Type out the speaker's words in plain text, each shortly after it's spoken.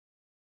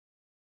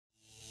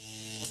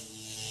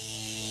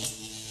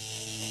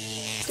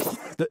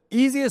The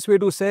easiest way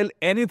to sell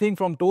anything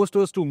from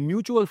toasters to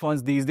mutual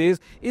funds these days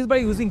is by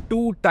using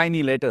two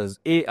tiny letters,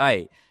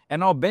 AI. And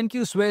now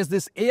BenQ swears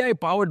this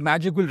AI-powered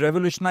magic will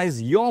revolutionize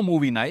your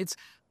movie nights.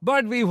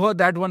 But we've heard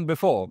that one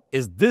before.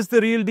 Is this the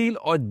real deal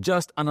or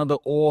just another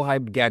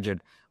overhyped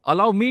gadget?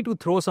 Allow me to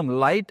throw some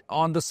light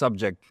on the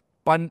subject.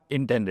 Pun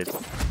intended.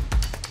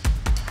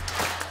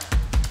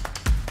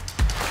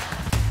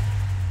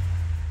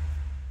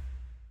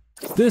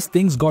 This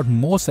thing's got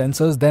more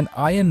sensors than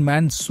Iron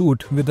Man's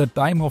suit, with a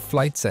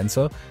time-of-flight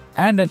sensor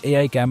and an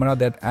AI camera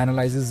that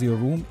analyzes your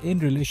room in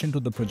relation to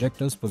the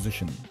projector's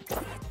position.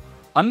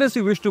 Unless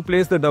you wish to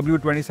place the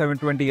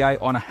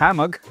W2720i on a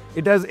hammock,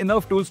 it has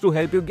enough tools to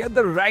help you get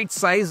the right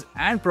size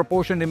and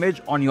proportioned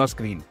image on your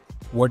screen.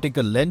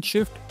 Vertical lens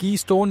shift,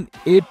 keystone,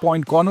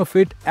 8-point corner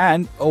fit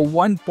and a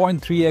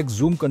 1.3x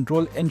zoom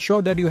control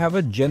ensure that you have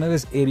a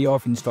generous area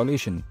of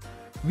installation.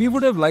 We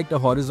would have liked a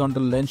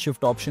horizontal lens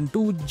shift option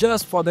too,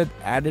 just for that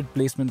added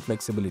placement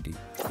flexibility.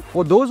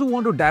 For those who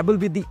want to dabble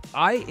with the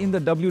I in the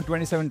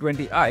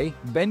W2720i,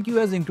 BenQ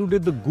has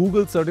included the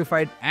Google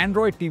certified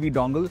Android TV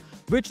dongle,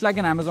 which like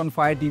an Amazon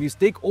Fire TV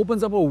stick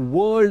opens up a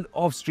world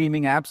of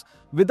streaming apps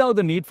without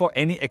the need for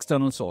any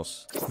external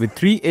source. With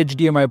 3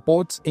 HDMI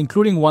ports,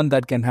 including one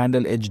that can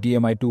handle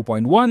HDMI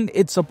 2.1,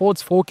 it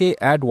supports 4K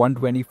at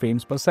 120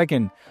 frames per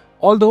second.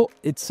 Although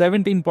its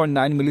 17.9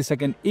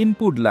 millisecond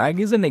input lag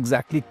isn't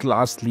exactly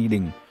class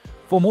leading.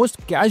 For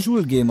most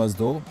casual gamers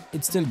though,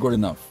 it's still good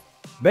enough.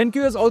 BenQ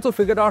has also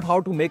figured out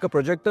how to make a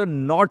projector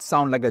not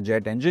sound like a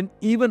jet engine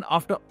even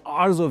after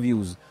hours of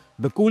use.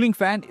 The cooling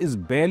fan is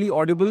barely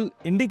audible,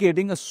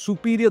 indicating a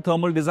superior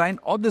thermal design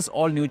of this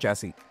all-new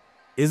chassis.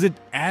 Is it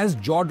as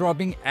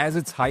jaw-dropping as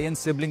its high-end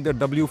sibling the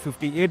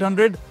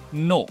W5800?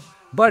 No.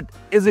 But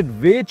is it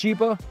way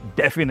cheaper?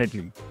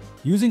 Definitely.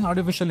 Using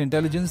artificial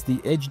intelligence, the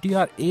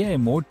HDR AI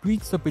mode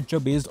tweaks the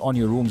picture based on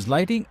your room's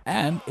lighting,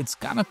 and it's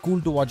kinda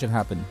cool to watch it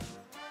happen.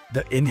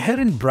 The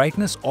inherent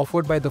brightness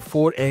offered by the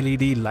 4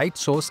 LED light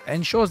source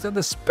ensures that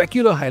the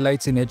specular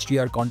highlights in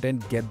HDR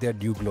content get their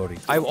due glory.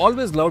 I've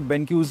always loved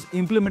BenQ's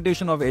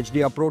implementation of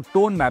HDR Pro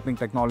tone mapping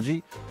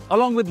technology,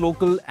 along with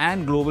local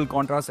and global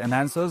contrast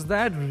enhancers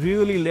that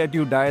really let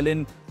you dial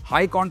in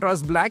high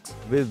contrast blacks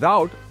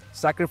without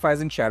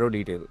sacrificing shadow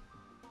detail.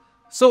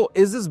 So,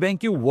 is this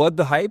BenQ worth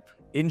the hype?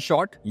 In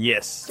short,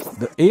 yes.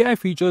 The AI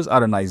features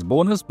are a nice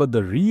bonus, but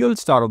the real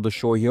star of the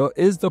show here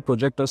is the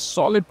projector's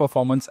solid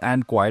performance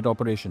and quiet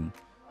operation.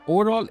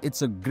 Overall,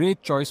 it's a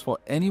great choice for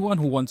anyone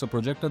who wants a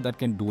projector that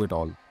can do it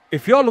all.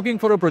 If you're looking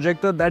for a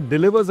projector that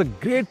delivers a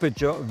great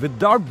picture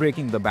without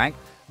breaking the bank,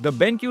 the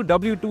BenQ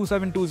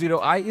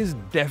W2720i is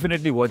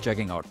definitely worth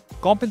checking out.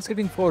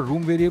 Compensating for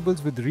room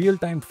variables with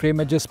real-time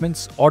frame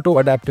adjustments,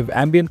 auto-adaptive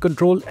ambient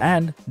control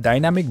and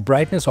dynamic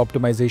brightness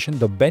optimization,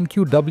 the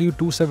BenQ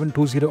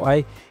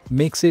W2720i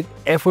makes it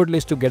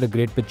effortless to get a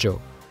great picture,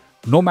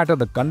 no matter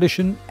the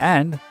condition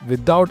and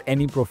without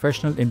any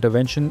professional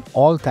intervention,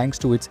 all thanks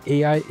to its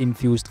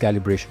AI-infused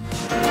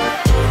calibration.